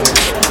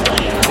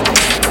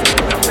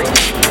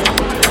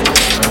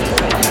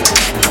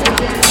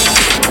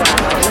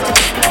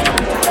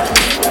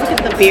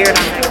beard on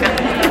that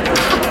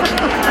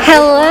guy.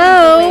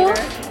 Hello.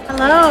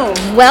 Hello.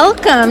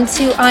 Welcome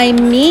to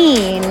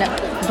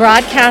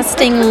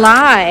Broadcasting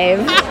Live.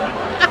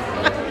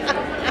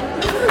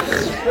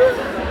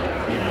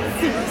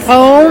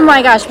 Oh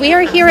my gosh, we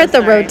are here at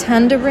the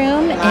Rotunda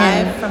Room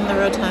Live from the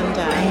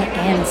Rotunda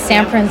in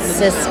San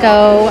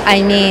Francisco.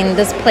 I mean,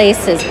 this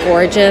place is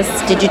gorgeous.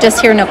 Did you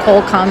just hear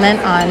Nicole comment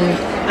on?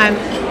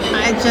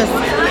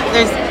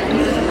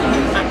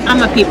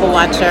 I'm a people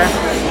watcher.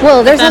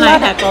 Well, there's then a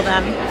lot. I heckle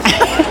them,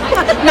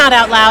 not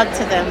out loud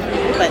to them,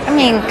 but I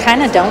mean,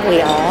 kind of, don't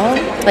we all?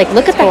 Like,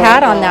 look at the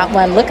hat on that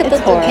one. Look at the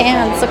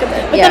pants. Look at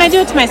the. But then I do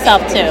it to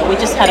myself too. We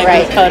just had a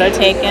good photo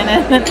taken,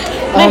 and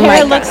my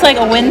hair looks like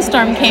a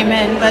windstorm came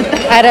in. But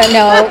I don't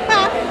know.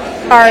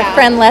 Our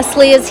friend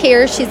Leslie is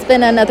here. She's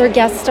been another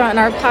guest on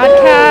our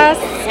podcast.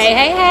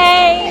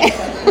 Hey.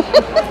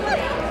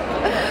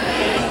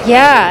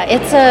 Yeah,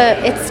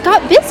 it's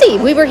got busy.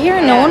 We were here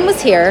and no one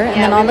was here, and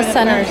then all of a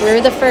sudden we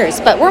were the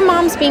first. But we're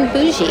moms being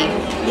bougie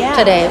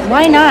today.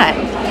 Why not?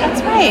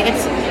 That's right.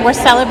 We're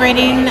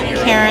celebrating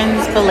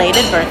Karen's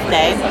belated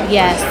birthday.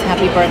 Yes,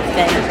 happy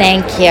birthday.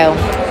 Thank you.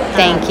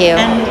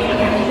 And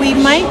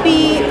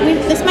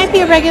this might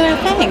be a regular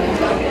thing.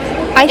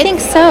 I think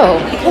so.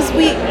 Because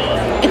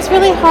it's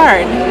really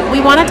hard.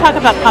 We want to talk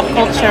about pop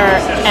culture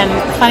and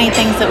funny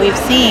things that we've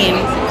seen,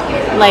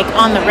 like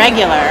on the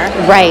regular.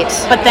 Right.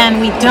 But then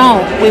we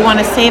don't. We want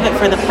to save it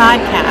for the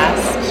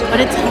podcast. But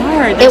it's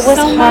hard. It was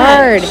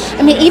hard.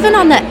 I mean, even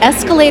on the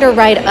escalator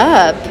ride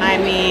up,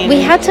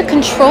 we had to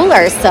control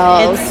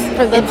ourselves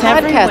for the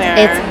podcast. Everywhere.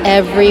 It's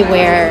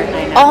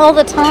everywhere. All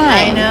the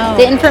time. I know.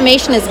 The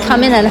information is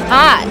coming in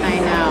hot. I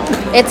know.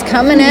 It's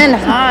coming in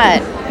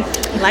hot.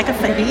 Like a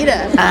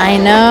fajita. I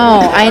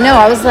know.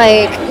 I was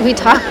like, we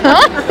talk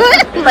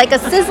like a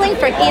sizzling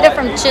fajita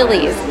from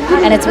Chili's.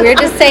 And it's weird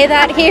to say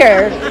that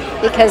here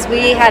because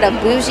we had a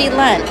bougie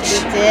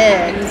lunch. We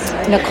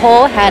did.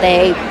 Nicole had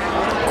a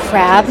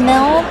crab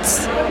melt.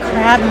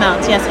 Crab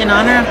melt, yes. In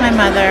honor of my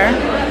mother,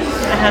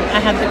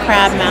 I had the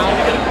crab melt.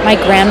 My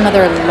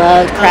grandmother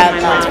loved crab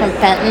melts from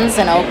Fenton's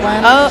in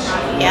Oakland. Oh,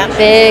 yeah.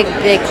 Big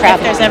crab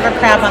If there's ever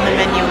crab on the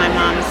menu, my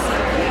mom's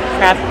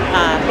crab,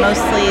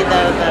 mostly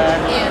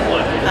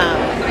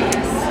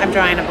I'm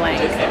drawing a blank.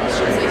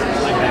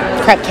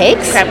 Crab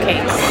cakes? Crab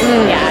cakes.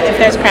 Yeah, if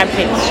there's crab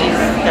cakes, she's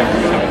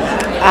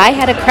definitely. I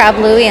had a crab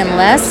louie and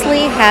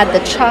Leslie had the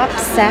chopped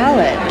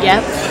salad.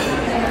 Yep.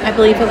 I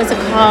believe it was a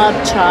Cobb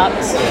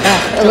chopped.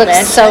 It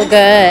looks so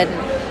good.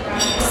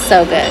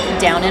 So good.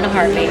 Down in a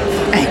heartbeat.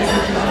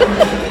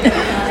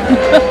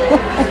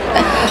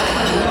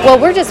 Well,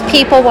 we're just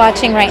people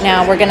watching right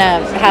now. We're going to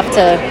have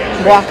to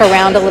walk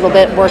around a little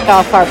bit, work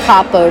off our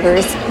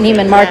popovers.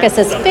 Neiman Marcus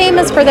is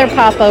famous for their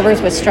popovers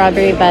with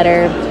strawberry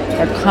butter,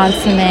 their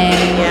consomme.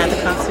 Yeah,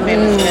 the consomme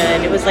was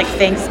good. It was like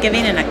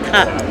Thanksgiving in a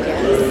cup.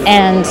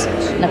 And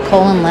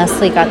Nicole and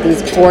Leslie got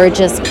these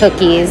gorgeous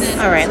cookies.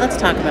 All right, let's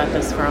talk about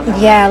this for a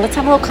moment. Yeah, let's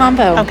have a little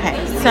combo. Okay,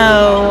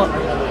 so,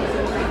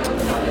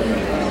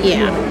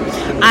 yeah.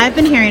 I've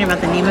been hearing about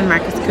the Neiman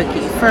Marcus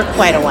cookie for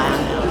quite a while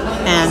now.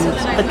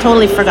 But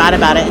totally forgot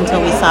about it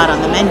until we saw it on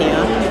the menu.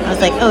 I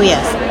was like, oh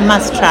yes,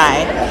 must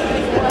try.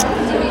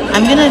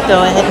 I'm going to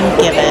go ahead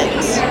and give it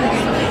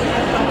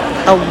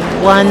a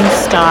 1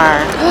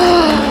 star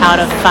out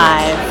of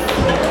 5.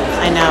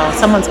 I know.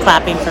 Someone's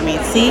clapping for me.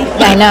 See?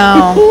 I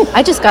know.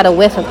 I just got a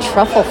whiff of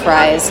truffle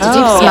fries. Did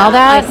you smell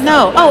that?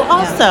 No. Oh,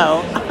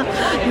 also,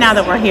 now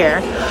that we're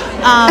here,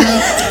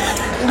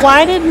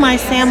 why did my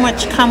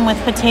sandwich come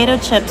with potato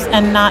chips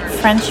and not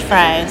French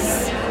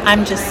fries?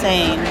 I'm just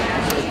saying.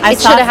 I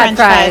saw French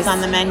fries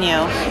on the menu.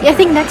 Yeah, I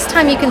think next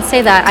time you can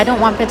say that. I don't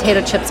want potato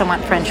chips, I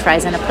want French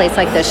fries, and a place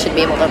like this should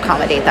be able to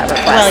accommodate that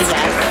request. Well,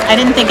 yes. I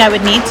didn't think I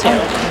would need to.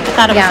 I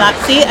thought it was up.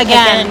 See,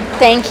 again.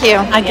 Thank you.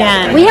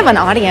 Again. We have an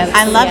audience.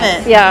 I love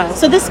it. Yeah.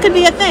 So this could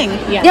be a thing.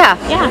 Yeah.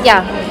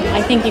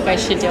 I think you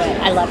guys should do it.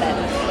 I love it.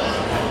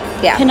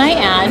 Yeah. Can I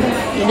add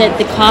that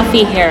the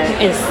coffee here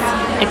is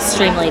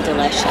extremely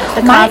delicious?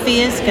 The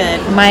coffee is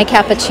good. My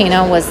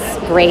cappuccino was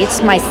great.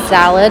 My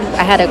salad,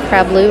 I had a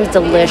crab louie,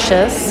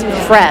 delicious,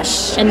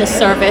 fresh. And the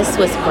service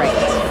was great.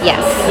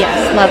 Yes.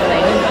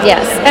 Lovely.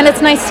 Yes. And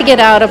it's nice to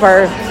get out of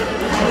our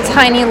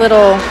tiny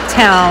little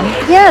town.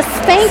 Yes,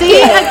 thank you.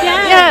 See,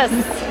 again.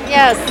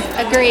 Yes,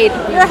 agreed.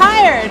 You're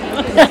hired.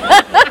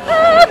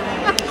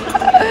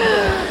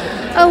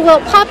 Oh, well,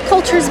 pop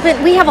culture's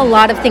been, we have a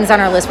lot of things on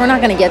our list. We're not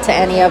going to get to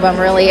any of them,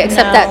 really,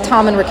 except that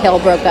Tom and Raquel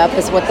broke up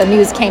is what the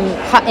news came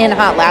in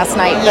hot last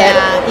night.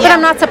 But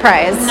I'm not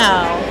surprised.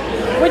 No.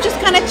 We're just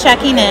kind of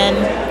checking in.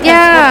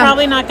 Yeah. We're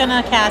probably not going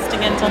to cast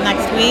again until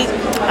next week.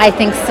 I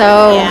think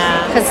so.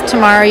 Yeah. Because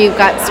tomorrow you've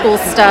got school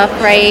stuff,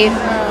 right?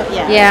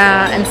 Yeah.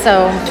 Yeah, and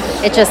so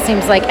it just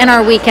seems like, and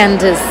our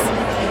weekend is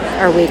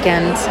our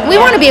weekend. We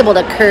want to be able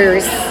to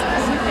curse.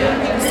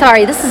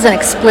 Sorry, this is an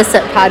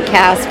explicit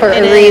podcast for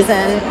a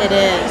reason. It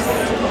is.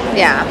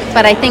 Yeah,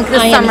 but I think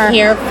this summer... I am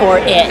here for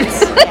it.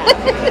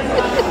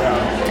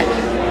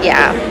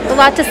 Yeah, a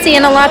lot to see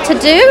and a lot to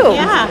do.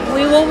 Yeah,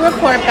 we will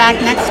report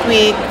back next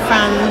week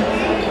from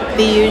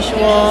the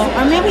usual,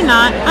 or maybe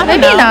not. I don't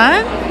Maybe know.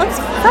 not. Let's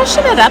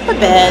freshen it up a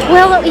bit.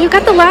 Well, you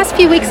got the last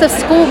few weeks of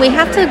school. We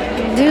have to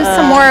do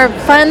some more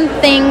fun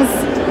things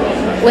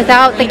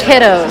without the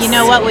kiddos. You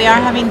know what? We are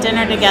having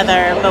dinner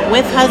together, but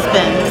with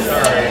husbands.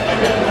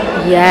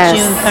 Yes.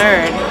 June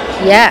 3rd.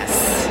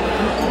 Yes.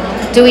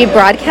 Do we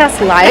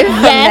broadcast live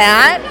from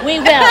that? Yes, we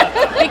will,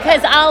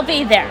 because I'll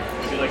be there.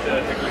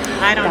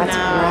 I don't That's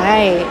know.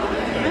 right.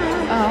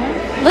 Oh,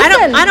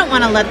 listen. I don't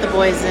want to let the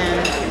boys in.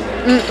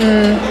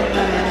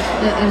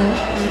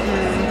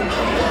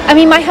 I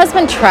mean, my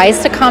husband tries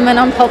to comment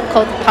on pop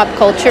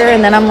culture,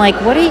 and then I'm like,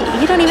 "What are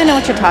you don't even know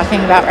what you're talking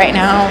about right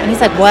now." And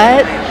he's like,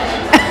 "What?"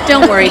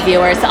 Don't worry,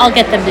 viewers. I'll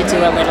get them to do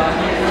a little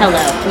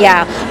hello.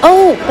 Yeah.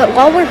 Oh, but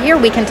while we're here,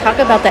 we can talk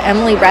about the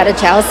Emily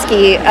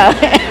Ratajkowski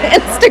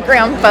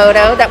Instagram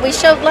photo that we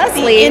showed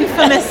Leslie. The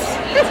infamous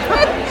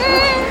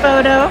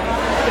photo.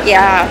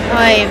 Yeah.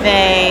 Oy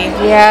vey.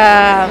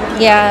 Yeah.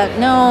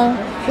 No,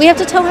 we have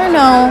to tell her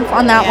no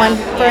on that one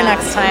for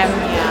next time.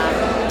 Yeah.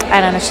 I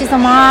don't know. She's a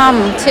mom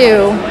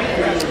too.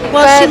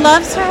 Well, But- she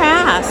loves her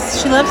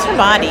ass. She loves her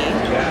body.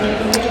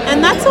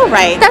 And that's all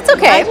right. That's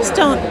okay. I just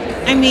don't,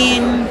 I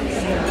mean,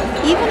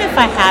 even if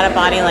I had a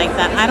body like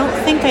that, I don't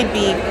think I'd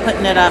be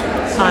putting it up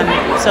on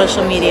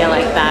social media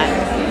like that.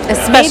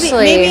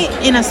 Especially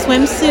Maybe in a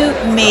swimsuit,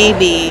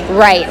 maybe.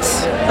 right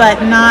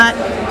But not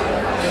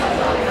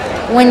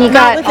when you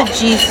got with a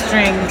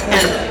G-string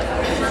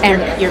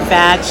and your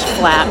vag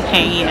flap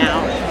hanging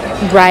out.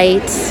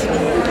 right.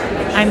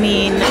 I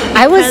mean,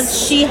 I was-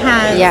 because she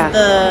has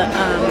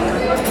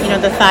the,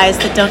 the thighs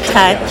that don't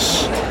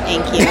touch.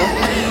 Thank you.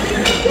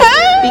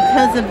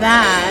 Because of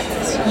that,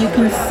 you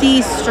can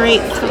see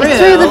straight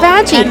through the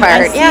vaggie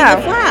part, and see yeah.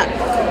 the flap.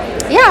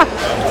 Yeah.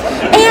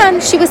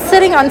 And she was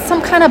sitting on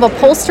some kind of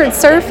upholstered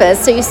surface,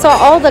 so you saw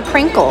all the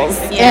crinkles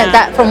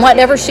that from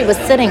whatever she was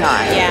sitting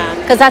on. Yeah.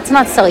 Because that's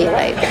not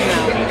cellulite.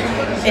 No.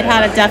 It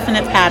had a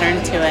definite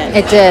pattern to it.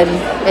 It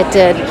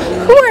did.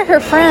 Who are her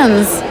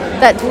friends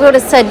that would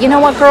have said, you know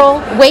what,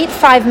 girl, wait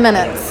 5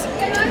 minutes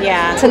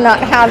Yeah. to not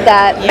have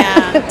that,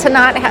 Yeah. to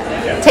not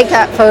take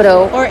that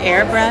photo. Or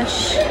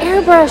airbrush.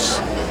 Airbrush.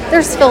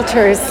 There's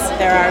filters.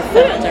 There are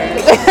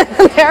filters.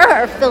 There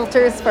are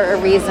filters for a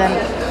reason.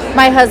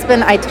 My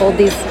husband, I told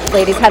these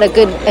ladies, had a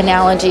good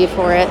analogy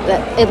for it,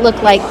 that it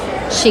looked like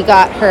she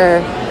got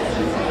her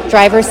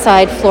driver's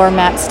side floor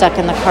mat stuck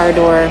in the car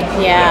door.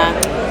 Yeah.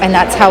 And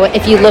that's how it,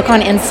 if you look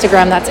on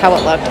Instagram, that's how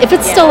it looked. If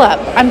it's still up,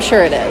 I'm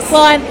sure it is.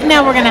 Well,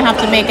 now we're going to have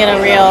to make it a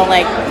real,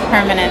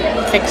 permanent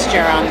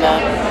fixture on the...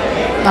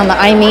 On the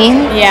I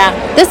mean? Yeah.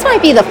 This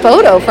might be the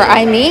photo for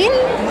I mean?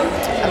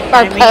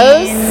 Our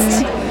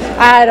post?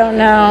 I don't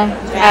know.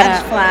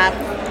 Vag flap.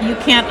 You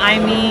can't,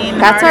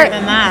 That's harder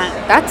than that.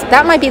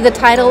 That might be the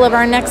title of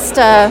our next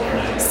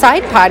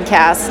side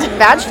podcast,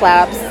 Vag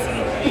Flaps.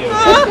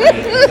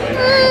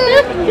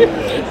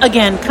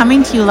 Again,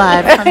 coming to you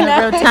live from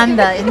the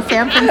Rotunda in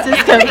San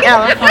Francisco,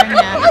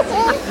 California.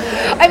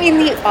 I mean,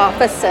 the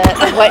opposite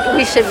of what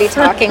we should be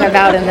talking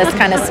about in this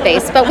kind of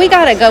space. But we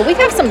gotta go. We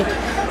have some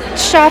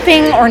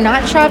shopping or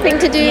not shopping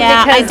to do.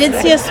 Yeah, I because did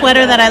see a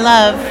sweater that I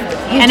love,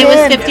 and did. it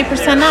was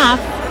 50% off.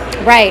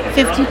 Right.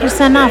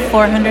 50% off,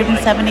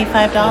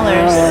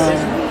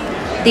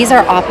 $475. These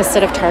are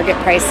opposite of Target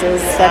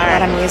prices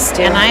that I'm used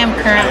to. And I am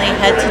currently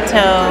head to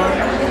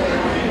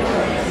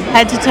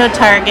toe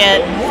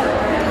Target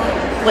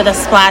with a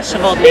splash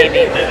of Old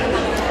Navy.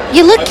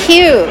 You look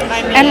cute,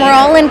 I mean- and we're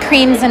all in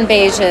creams and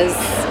beiges.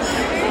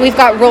 We've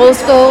got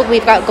rose gold,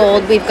 we've got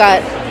gold, we've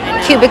got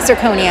cubic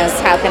zirconias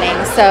happening.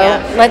 So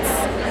let's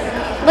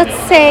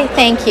say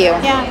thank you.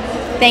 Yeah.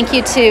 Thank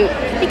you to,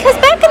 because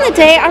back in the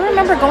day, I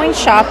remember going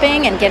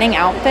shopping and getting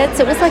outfits.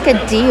 It was like a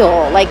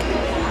deal,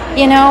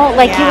 you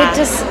would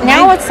just.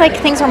 Now it's like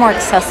things are more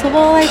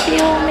accessible. I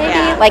feel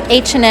maybe like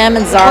H&M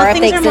and Zara. Well,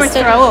 things they are more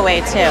existed.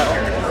 throwaway too.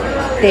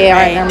 They are.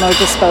 Right. They're more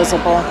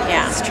disposable.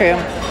 Yeah. It's true.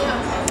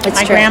 It's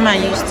My true. grandma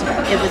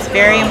it was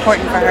very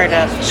important for her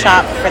to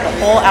shop for the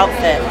whole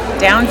outfit,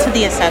 down to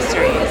the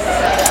accessories.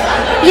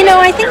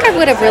 I think I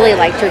would have really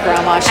liked your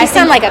grandma. She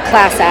sounded like a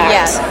class act.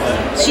 Yes.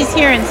 She's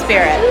here in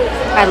spirit.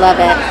 I love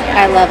it.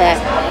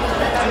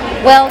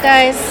 Well,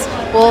 guys,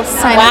 we'll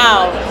sign up.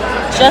 Wow.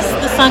 Just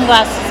the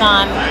sunglasses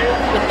on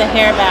with the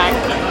hair back.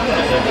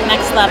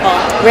 Next level.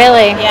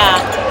 Really? Yeah.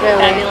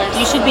 Really? Fabulous.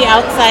 You should be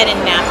outside in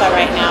Napa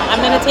right now.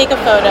 I'm going to take a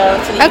photo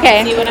so that you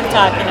can see what I'm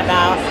talking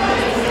about.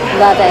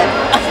 Love it.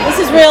 This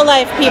is real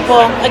life,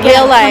 people.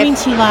 Again, Real life. coming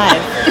to you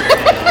live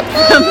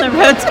from the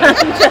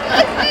Rotunda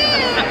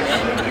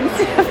in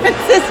San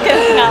Francisco,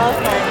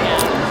 California.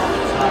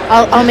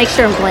 I'll make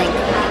sure and blink.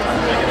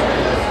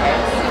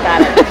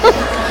 Got it.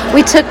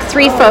 We took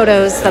 3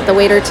 photos that the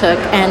waiter took,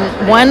 and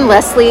one,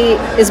 Leslie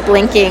is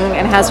blinking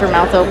and has her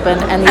mouth open,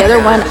 and the other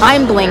one,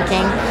 I'm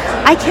blinking.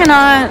 I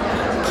cannot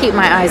keep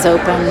my eyes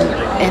open.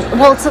 And,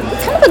 it's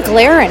kind of a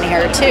glare in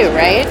here too,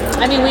 right?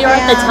 I mean, we are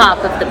at the top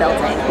of the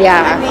building.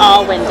 Yeah.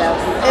 All windows.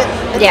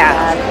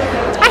 Yeah.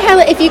 I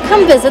highlight, if you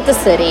come visit the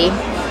city,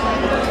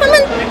 come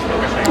and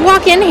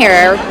walk in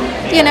here,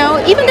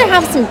 even to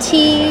have some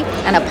tea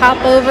and a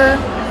popover.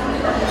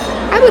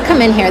 I would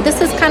come in here. This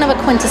is kind of a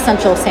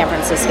quintessential San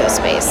Francisco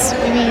space.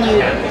 You mean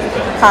you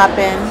pop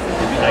in?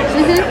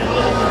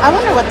 I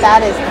wonder what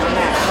that is down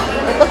there.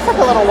 It looks like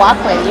a little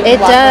walkway. You can It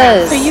walk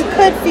does. around. So you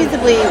could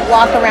feasibly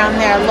walk around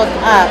there, look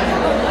up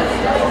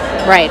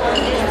Right.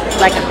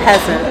 like a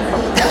peasant,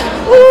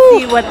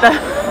 see what the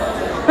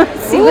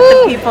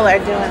people are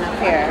doing up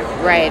here.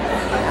 Right.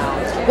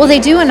 Well, they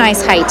do a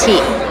nice high tea.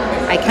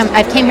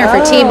 I've came here for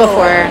tea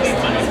before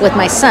with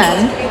my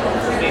son,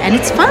 and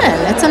it's fun.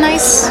 It's a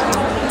nice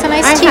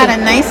tea. I had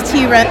a nice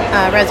tea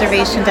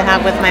reservation to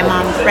have with my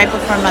mom right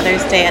before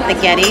Mother's Day at the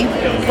Getty,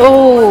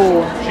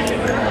 Oh,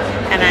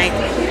 and I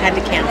had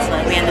to cancel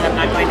it. We ended up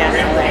not going down to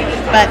LA,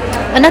 but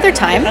another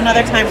time.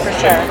 another time for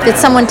sure. Did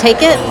someone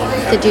take it?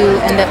 Did you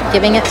end up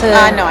giving it to?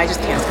 No, I just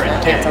canceled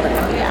it.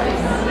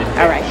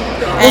 Yeah. All right.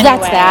 Well,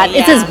 that's Anyway, that.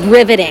 It's yeah. just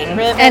riveting.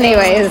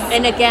 Anyways,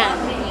 And again,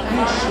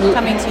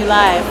 Coming to you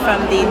live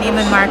from the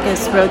Neiman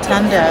Marcus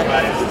Rotunda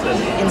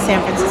in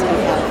San Francisco,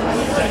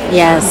 California.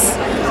 yes.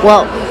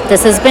 Well,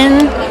 this has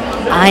been.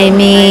 I'm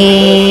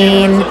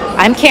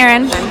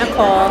Karen. I'm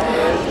Nicole.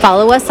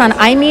 Follow us on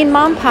I Mean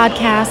Mom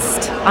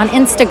Podcast on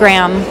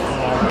Instagram.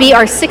 Be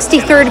our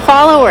 63rd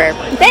follower.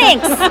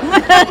 Thanks.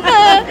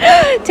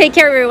 Take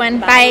care, everyone.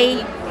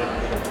 Bye.